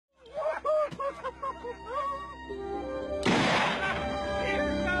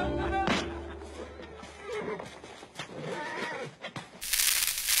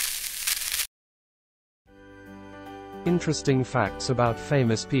interesting facts about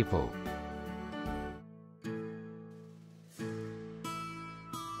famous people.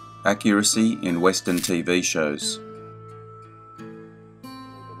 Accuracy in Western TV shows.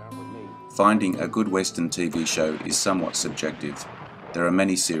 Finding a good Western TV show is somewhat subjective. There are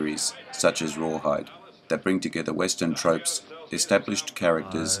many series, such as Rawhide, that bring together Western tropes, established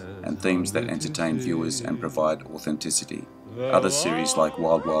characters, and themes that entertain viewers and provide authenticity. Other series like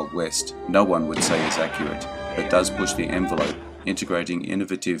Wild Wild West, no one would say is accurate, but does push the envelope, integrating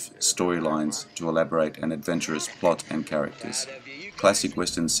innovative storylines to elaborate an adventurous plot and characters. Classic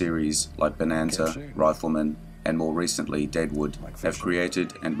Western series like Bonanza, Rifleman, and more recently Deadwood have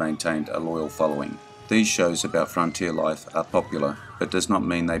created and maintained a loyal following. These shows about frontier life are popular, but does not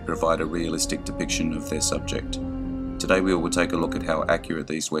mean they provide a realistic depiction of their subject. Today we will take a look at how accurate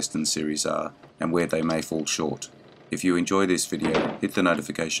these Western series are and where they may fall short. If you enjoy this video, hit the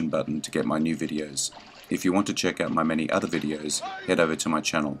notification button to get my new videos. If you want to check out my many other videos, head over to my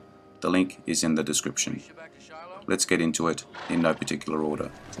channel. The link is in the description. Let's get into it in no particular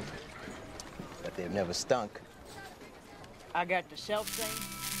order. But they've never stunk. I got the self-same.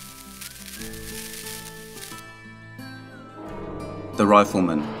 The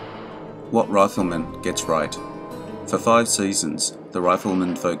Rifleman. What Rifleman gets right? For 5 seasons, The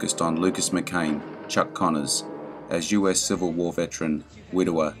Rifleman focused on Lucas McCain, Chuck Connors, as US Civil War veteran,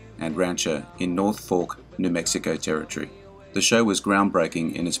 widower, and rancher in North Fork, New Mexico territory. The show was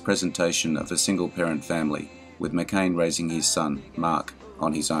groundbreaking in its presentation of a single-parent family, with McCain raising his son, Mark,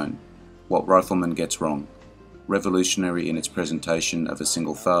 on his own. What Rifleman gets wrong? Revolutionary in its presentation of a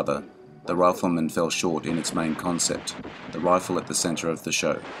single father, The Rifleman fell short in its main concept, the rifle at the centre of the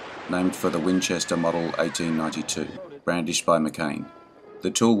show, named for the Winchester Model 1892, brandished by McCain.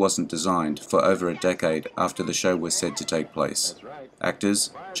 The tool wasn't designed for over a decade after the show was said to take place.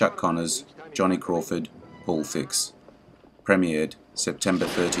 Actors: Chuck Connors, Johnny Crawford, Paul Fix. Premiered September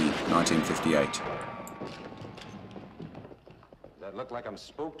 30, 1958. That look like I'm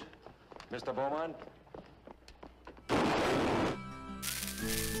spooked, Mr. Beaumont?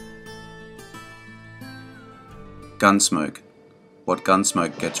 Gunsmoke. What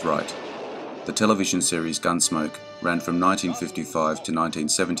Gunsmoke gets right. The television series Gunsmoke ran from 1955 to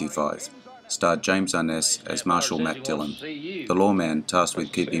 1975, starred James Arness as Marshal Matt Dillon, the lawman tasked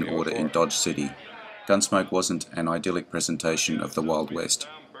with keeping order in Dodge City. Gunsmoke wasn't an idyllic presentation of the Wild West.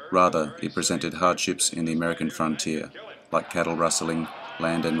 Rather, it presented hardships in the American frontier, like cattle rustling,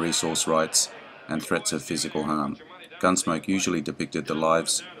 land and resource rights, and threats of physical harm. Gunsmoke usually depicted the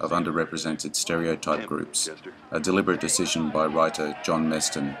lives of underrepresented stereotype groups, a deliberate decision by writer John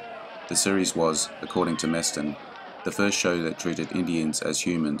Meston. The series was, according to Meston, the first show that treated Indians as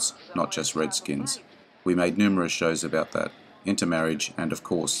humans, not just redskins. We made numerous shows about that, intermarriage and, of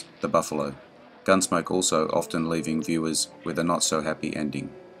course, the buffalo. Gunsmoke also often leaving viewers with a not-so-happy ending.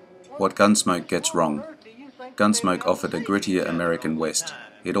 What Gunsmoke gets wrong. Gunsmoke offered a grittier American West.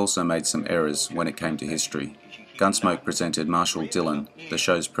 It also made some errors when it came to history. Gunsmoke presented Marshal Dillon, the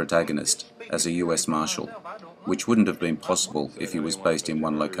show's protagonist, as a US Marshal, which wouldn't have been possible if he was based in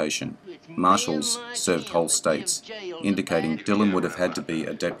one location. Marshals served whole states, indicating Dillon would have had to be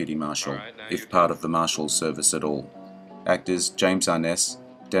a deputy marshal, if part of the marshal's service at all. Actors James Arness,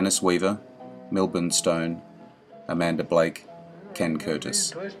 Dennis Weaver, Milburn Stone, Amanda Blake, Ken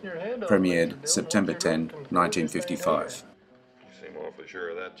Curtis. Premiered September 10, 1955. You seem awfully sure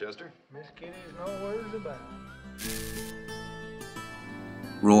of that, Chester. Miss Kitty's no words about.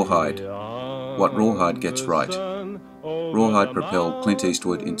 Rawhide. What Rawhide gets right. Rawhide propelled Clint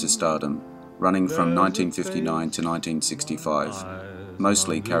Eastwood into stardom, running from 1959 to 1965,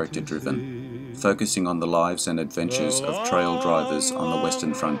 mostly character-driven, focusing on the lives and adventures of trail drivers on the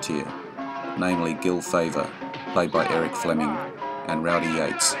western frontier, namely Gil Favor, played by Eric Fleming, and Rowdy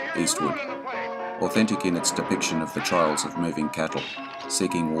Yates, Eastwood. Authentic in its depiction of the trials of moving cattle,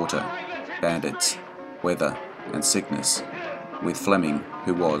 seeking water, bandits, weather, and sickness, with Fleming,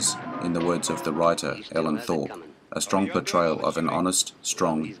 who was, in the words of the writer Ellen Thorpe, a strong portrayal of an honest,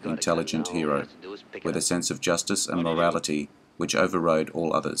 strong, intelligent hero, with a sense of justice and morality which overrode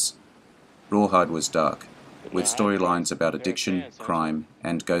all others. Rawhide was dark, with storylines about addiction, crime,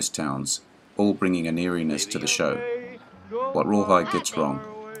 and ghost towns, all bringing an eeriness to the show. What Rawhide gets wrong.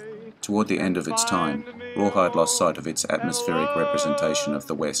 Toward the end of its time, Rawhide lost sight of its atmospheric representation of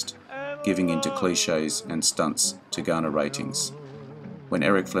the West, giving into cliches and stunts to garner ratings. When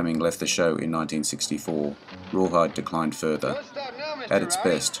Eric Fleming left the show in 1964, Rawhide declined further. At its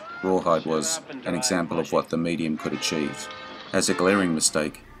best, Rawhide was an example of what the medium could achieve. As a glaring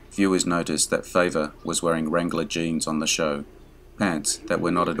mistake, viewers noticed that Favor was wearing Wrangler jeans on the show, pants that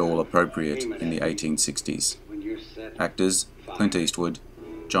were not at all appropriate in the 1860s. Actors: Clint Eastwood,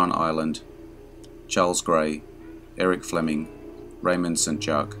 John Ireland, Charles Gray, Eric Fleming, Raymond St.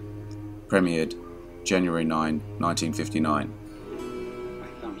 Jacques. Premiered January 9, 1959.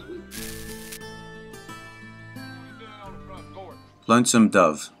 Lonesome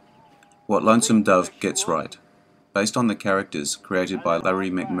Dove. What Lonesome Dove Gets Right. Based on the characters created by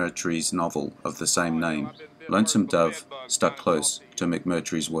Larry McMurtry's novel of the same name, Lonesome Dove stuck close to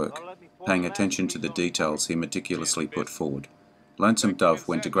McMurtry's work, paying attention to the details he meticulously put forward. Lonesome Dove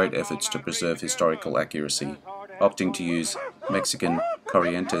went to great efforts to preserve historical accuracy, opting to use Mexican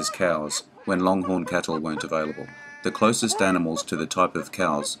Corrientes cows when longhorn cattle weren't available, the closest animals to the type of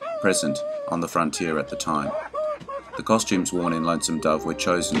cows present on the frontier at the time. The costumes worn in Lonesome Dove were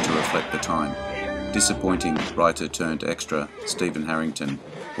chosen to reflect the time, disappointing writer-turned-extra Stephen Harrington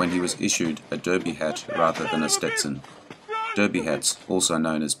when he was issued a derby hat rather than a Stetson. Derby hats, also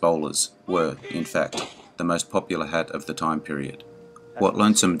known as bowlers, were, in fact, the most popular hat of the time period. What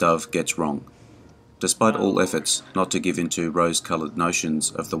Lonesome Dove Gets Wrong. Despite all efforts not to give in to rose-coloured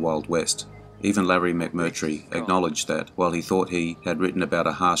notions of the Wild West, even Larry McMurtry acknowledged that, while he thought he had written about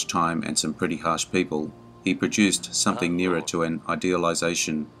a harsh time and some pretty harsh people, he produced something nearer to an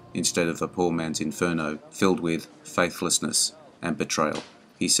idealization instead of a poor man's inferno filled with faithlessness and betrayal.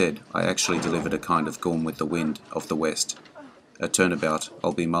 He said, "I actually delivered a kind of Gone with the Wind of the West, a turnabout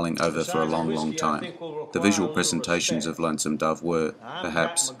I'll be mulling over for a long, long time." The visual presentations of Lonesome Dove were,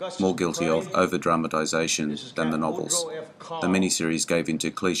 perhaps, more guilty of over-dramatization than the novels. The miniseries gave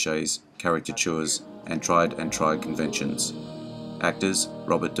into cliches, caricatures, and tried conventions. Actors: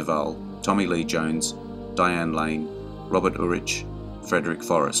 Robert Duvall, Tommy Lee Jones, Diane Lane, Robert Urich, Frederick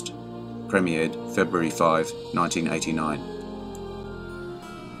Forrest. Premiered February 5, 1989.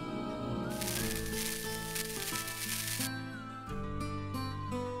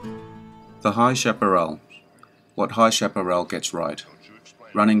 The High Chaparral. What High Chaparral Gets Right.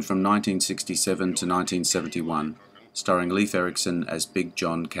 Running from 1967 to 1971, starring Leif Erikson as Big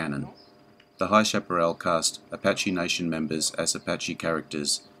John Cannon. The High Chaparral cast Apache Nation members as Apache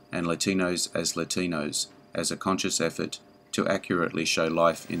characters and Latinos as a conscious effort to accurately show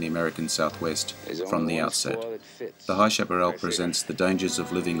life in the American Southwest from the outset. The High Chaparral presents the dangers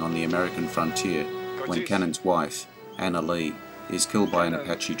of living on the American frontier when Cannon's wife, Anna Lee, is killed by an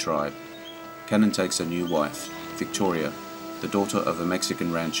Apache tribe. Cannon takes a new wife, Victoria, the daughter of a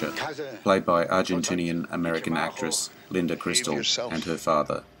Mexican rancher, played by Argentinian-American actress Linda Crystal, and her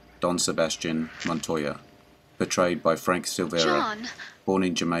father, Don Sebastian Montoya, portrayed by Frank Silvera, born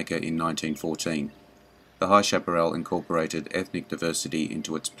in Jamaica in 1914. The High Chaparral incorporated ethnic diversity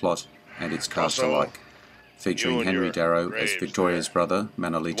into its plot and its cast alike, featuring Henry Darrow as Victoria's brother,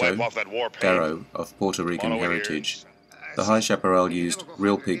 Manolito, Darrow of Puerto Rican heritage. The High Chaparral used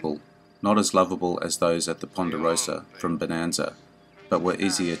real people, not as lovable as those at the Ponderosa from Bonanza, but were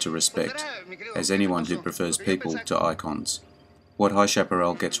easier to respect, as anyone who prefers people to icons. What High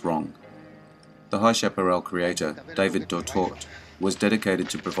Chaparral Gets Wrong. The High Chaparral creator, David Dortort, was dedicated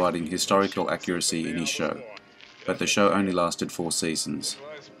to providing historical accuracy in his show, but the show only lasted 4 seasons.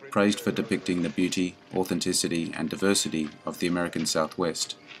 Praised for depicting the beauty, authenticity, and diversity of the American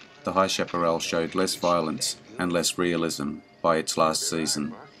Southwest, The High Chaparral showed less violence and less realism by its last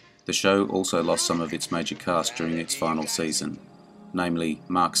season. The show also lost some of its major cast during its final season, namely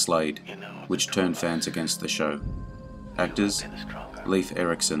Mark Slade, which turned fans against the show. Actors: Leif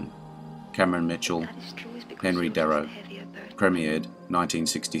Erikson, Cameron Mitchell, Henry Darrow. Premiered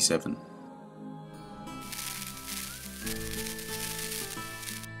 1967.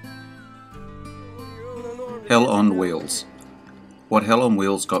 Hell on Wheels. What Hell on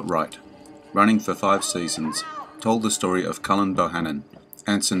Wheels got right, running for 5 seasons, told the story of Cullen Bohannon,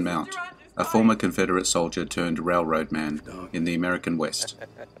 Anson Mount, a former Confederate soldier turned railroad man in the American West.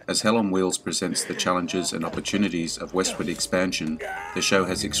 As Hell on Wheels presents the challenges and opportunities of westward expansion, the show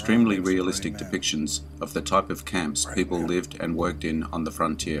has extremely realistic depictions of the type of camps people lived and worked in on the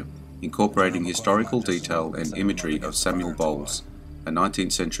frontier, incorporating historical detail and imagery of Samuel Bowles, a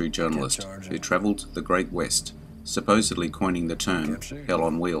 19th century journalist who travelled the Great West, supposedly coining the term Hell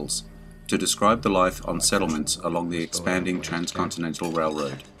on Wheels, to describe the life on settlements along the expanding transcontinental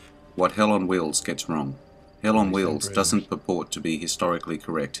railroad. What Hell on Wheels gets wrong. Hell on Wheels doesn't purport to be historically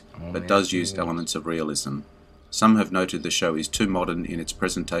correct, but does use elements of realism. Some have noted the show is too modern in its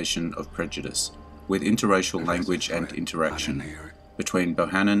presentation of prejudice, with interracial language and interaction between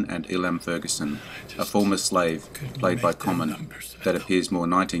Bohannon and Elam Ferguson, a former slave played by Common, that appears more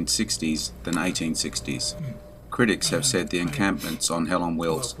 1960s than 1860s. Critics have said the encampments on Hell on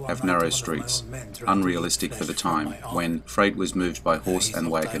Wheels have narrow streets, unrealistic for the time, when freight was moved by horse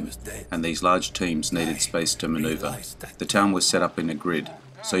and wagon, and these large teams needed space to manoeuvre. The town was set up in a grid,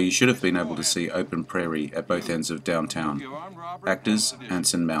 so you should have been able to see open prairie at both ends of downtown. Actors: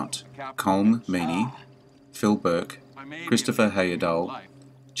 Anson Mount, Colm Meaney, Phil Burke, Christopher Heyerdahl,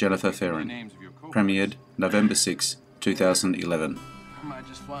 Jennifer Ferrin. Premiered November 6, 2011. I might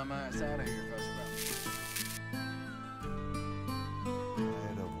just fly my ass out of here if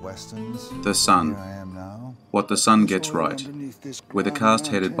The Sun. What the Sun gets right. With a cast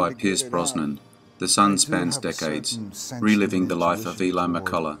headed by Pierce Brosnan, The Sun spans decades, reliving the life of Eli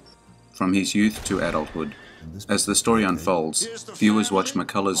McCullough, from his youth to adulthood. As the story unfolds, viewers watch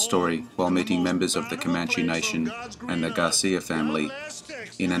McCullough's story while meeting members of the Comanche Nation and the Garcia family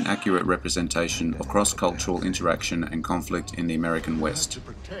in an accurate representation of cross-cultural interaction and conflict in the American West.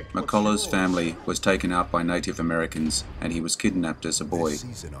 McCullough's family was taken out by Native Americans and he was kidnapped as a boy.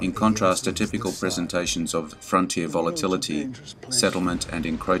 In contrast to typical presentations of frontier volatility, settlement and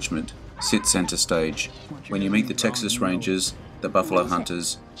encroachment sit center stage. When you meet the Texas Rangers, the Buffalo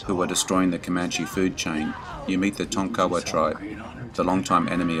Hunters, who were destroying the Comanche food chain, you meet the Tonkawa tribe, the longtime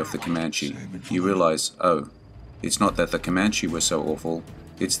enemy of the Comanche. You realize, oh, it's not that the Comanche were so awful,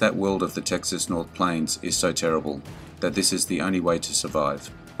 it's that world of the Texas North Plains is so terrible that this is the only way to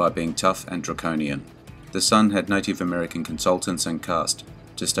survive, by being tough and draconian. The Sun had Native American consultants and cast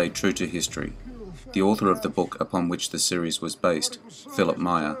to stay true to history. The author of the book upon which the series was based, Philip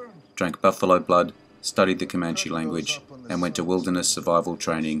Meyer, drank buffalo blood, studied the Comanche language, and went to wilderness survival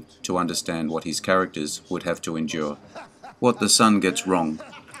training to understand what his characters would have to endure. What the Sun gets wrong.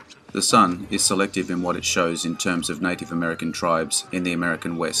 The Sun is selective in what it shows in terms of Native American tribes in the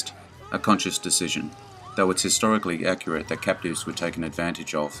American West, a conscious decision. Though it's historically accurate that captives were taken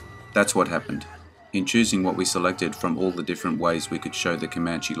advantage of, that's what happened. In choosing what we selected from all the different ways we could show the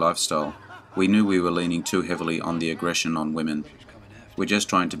Comanche lifestyle, we knew we were leaning too heavily on the aggression on women. We're just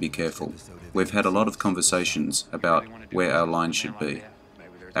trying to be careful. We've had a lot of conversations about where our line should be.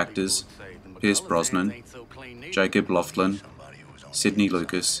 Actors: Pierce Brosnan, Jacob Loftlin, Sidney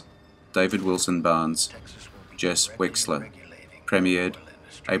Lucas, David Wilson Barnes, Jess Wexler. Premiered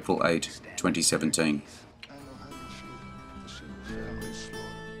April 8, 2017.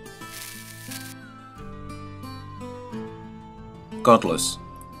 Godless.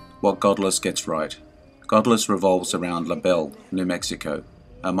 What Godless gets right. Godless revolves around La Belle, New Mexico,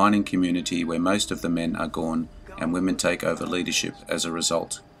 a mining community where most of the men are gone and women take over leadership as a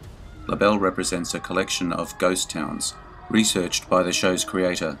result. La Belle represents a collection of ghost towns, researched by the show's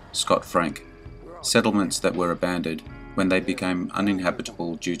creator, Scott Frank. Settlements that were abandoned when they became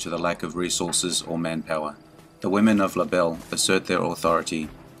uninhabitable due to the lack of resources or manpower. The women of La Belle assert their authority,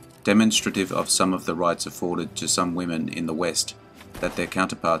 demonstrative of some of the rights afforded to some women in the West that their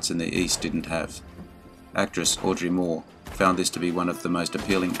counterparts in the East didn't have. Actress Audrey Moore found this to be one of the most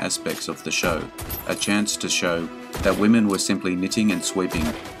appealing aspects of the show, a chance to show that women were simply knitting and sweeping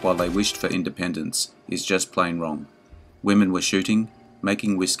while they wished for independence is just plain wrong. Women were shooting,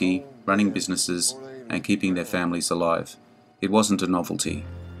 making whiskey, running businesses, and keeping their families alive. It wasn't a novelty.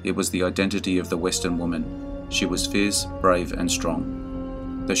 It was the identity of the Western woman. She was fierce, brave, and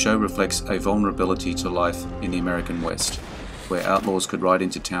strong. The show reflects a vulnerability to life in the American West, where outlaws could ride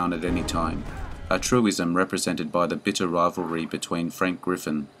into town at any time. A truism represented by the bitter rivalry between Frank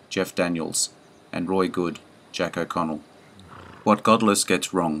Griffin, Jeff Daniels, and Roy Good, Jack O'Connell. What Godless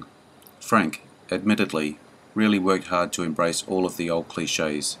gets wrong. Frank, admittedly, really worked hard to embrace all of the old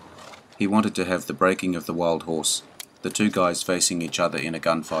cliches. He wanted to have the breaking of the wild horse, the two guys facing each other in a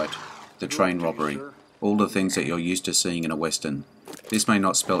gunfight, the train robbery, all the things that you're used to seeing in a Western. This may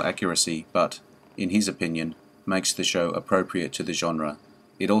not spell accuracy, but, in his opinion, makes the show appropriate to the genre.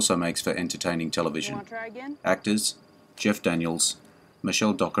 It also makes for entertaining television. Actors: Jeff Daniels,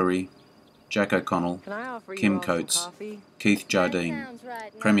 Michelle Dockery, Jack O'Connell, Kim Coates, Keith Jardine.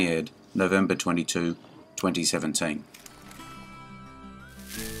 Premiered November 22, 2017.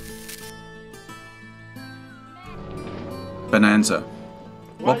 Bonanza.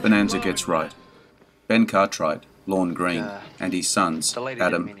 What Bonanza gets right. Ben Cartwright, Lorne Green, and his sons,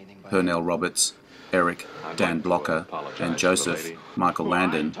 Adam, Pernell Roberts, Eric, Dan Blocker, and Joseph, Michael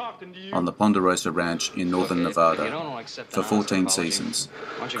Landon, on the Ponderosa Ranch in northern Nevada for 14 seasons,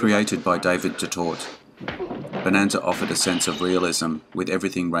 created by David DeTort. Bonanza offered a sense of realism with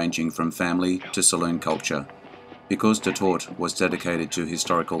everything ranging from family to saloon culture. Because DeTort was dedicated to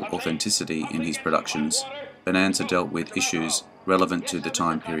historical authenticity in his productions, Bonanza dealt with issues relevant to the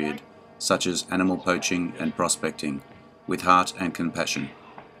time period, such as animal poaching and prospecting, with heart and compassion.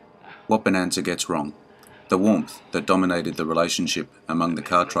 What Bonanza gets wrong. The warmth that dominated the relationship among the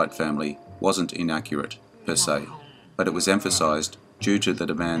Cartwright family wasn't inaccurate, per se, but it was emphasised due to the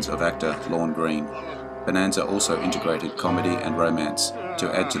demands of actor Lorne Greene. Bonanza also integrated comedy and romance to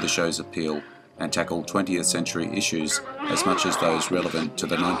add to the show's appeal and tackle 20th century issues as much as those relevant to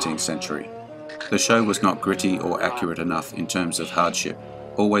the 19th century. The show was not gritty or accurate enough in terms of hardship,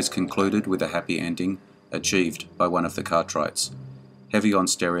 always concluded with a happy ending achieved by one of the Cartwrights. Heavy on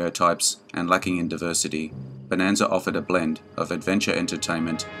stereotypes and lacking in diversity, Bonanza offered a blend of adventure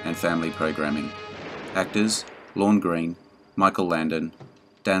entertainment and family programming. Actors: Lorne Greene, Michael Landon,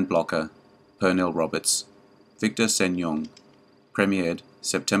 Dan Blocker, Pernell Roberts, Victor Sen-Yong. Premiered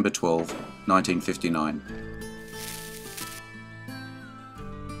September 12, 1959.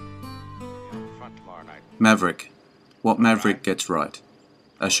 Maverick. What Maverick Gets Right.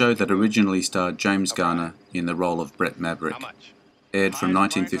 A show that originally starred James Garner in the role of Brett Maverick. Aired from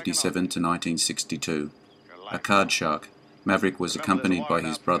 1957 to 1962. A card shark, Maverick was accompanied by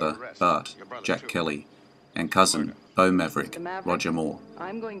his brother, Bart, Jack Kelly, and cousin, Bo Maverick, Roger Moore,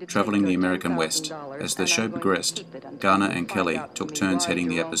 travelling the American West. As the show progressed, Garner and Kelly took turns heading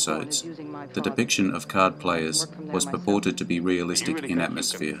the episodes. The depiction of card players was purported to be realistic in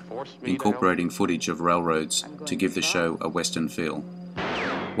atmosphere, incorporating footage of railroads to give the show a Western feel.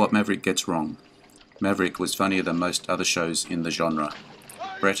 What Maverick Gets Wrong. Maverick was funnier than most other shows in the genre.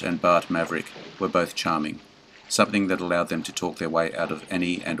 Brett and Bart Maverick were both charming, something that allowed them to talk their way out of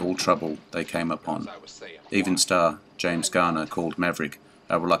any and all trouble they came upon. Even star James Garner called Maverick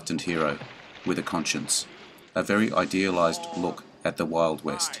a reluctant hero with a conscience, a very idealised look at the Wild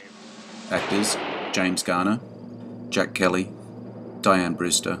West. Actors: James Garner, Jack Kelly, Diane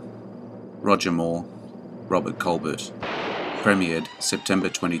Brewster, Roger Moore, Robert Colbert. Premiered September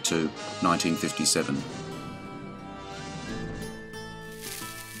 22, 1957.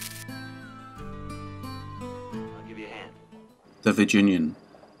 The Virginian.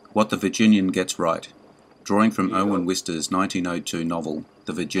 What the Virginian Gets Right. Drawing from Owen Wister's 1902 novel,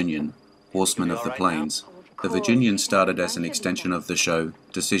 The Virginian, Horseman of the Plains, The Virginian started as an extension of the show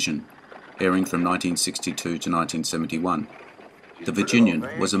Decision, airing from 1962 to 1971. The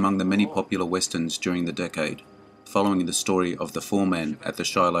Virginian was among the many popular westerns during the decade, following the story of the four men at the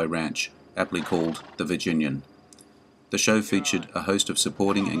Shiloh Ranch, aptly called The Virginian. The show featured a host of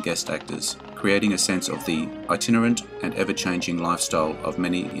supporting and guest actors, creating a sense of the itinerant and ever-changing lifestyle of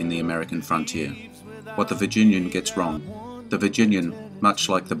many in the American frontier. What the Virginian Gets Wrong. The Virginian, much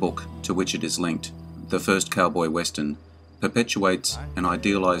like the book to which it is linked, the first cowboy western, perpetuates an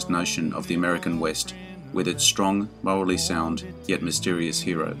idealized notion of the American West with its strong, morally sound, yet mysterious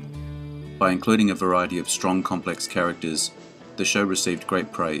hero. By including a variety of strong, complex characters, the show received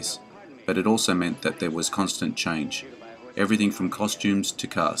great praise, but it also meant that there was constant change, everything from costumes to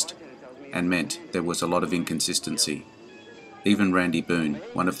cast, and meant there was a lot of inconsistency. Even Randy Boone,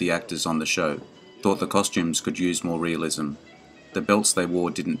 one of the actors on the show, thought the costumes could use more realism. The belts they wore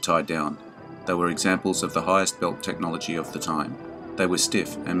didn't tie down. They were examples of the highest belt technology of the time. They were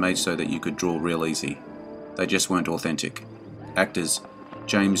stiff and made so that you could draw real easy. They just weren't authentic. Actors: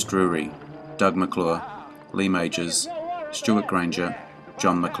 James Drury, Doug McClure, Lee Majors, Stuart Granger,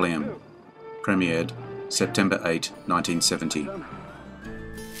 John McLean. Premiered September 8, 1970.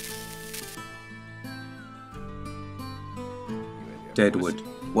 Deadwood.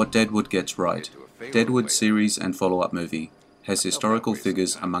 What Deadwood Gets Right. Deadwood series and follow-up movie has historical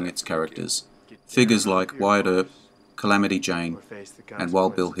figures among its characters. Figures like Wyatt Earp, Calamity Jane, and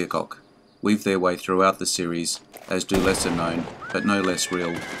Wild Bill Hickok weave their way throughout the series, as do lesser-known, but no less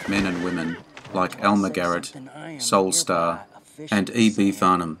real, men and women like Alma Garrett, Sol Star, and E.B.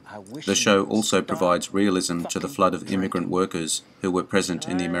 Farnham. The show also provides realism to the flood of immigrant workers who were present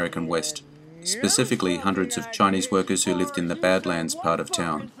in the American West, specifically hundreds of Chinese workers who lived in the Badlands part of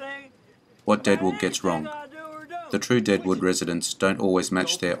town. What Deadwood Gets Wrong. The true Deadwood residents don't always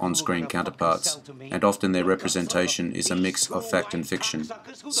match their on-screen counterparts, and often their representation is a mix of fact and fiction.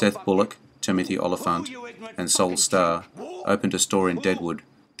 Seth Bullock, Timothy Oliphant, and Sol Star opened a store in Deadwood.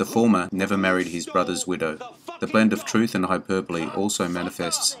 The former never married his brother's widow. The blend of truth and hyperbole also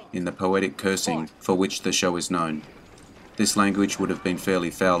manifests in the poetic cursing for which the show is known. This language would have been fairly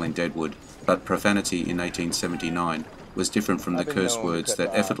foul in Deadwood, but profanity in 1879 was different from the curse words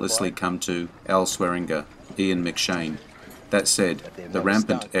that effortlessly come to Al Swearenga, Ian McShane. That said, the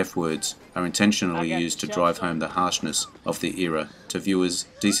rampant F-words are intentionally used to drive home the harshness of the era to viewers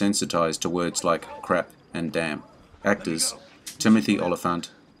desensitized to words like crap and damn. Actors: Timothy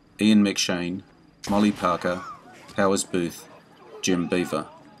Oliphant, Ian McShane, Molly Parker, Powers Booth, Jim Beaver.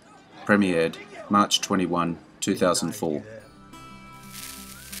 Premiered March 21, 2004.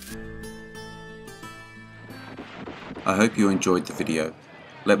 I hope you enjoyed the video.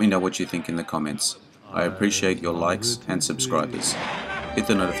 Let me know what you think in the comments. I appreciate your likes and subscribers. Hit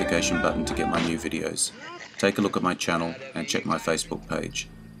the notification button to get my new videos. Take a look at my channel and check my Facebook page.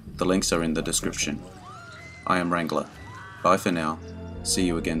 The links are in the description. I am Wrangler. Bye for now. See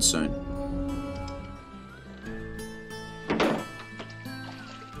you again soon.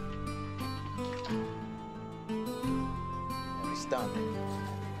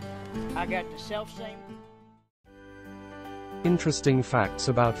 I got the self-same. Interesting facts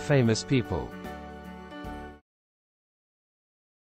about famous people.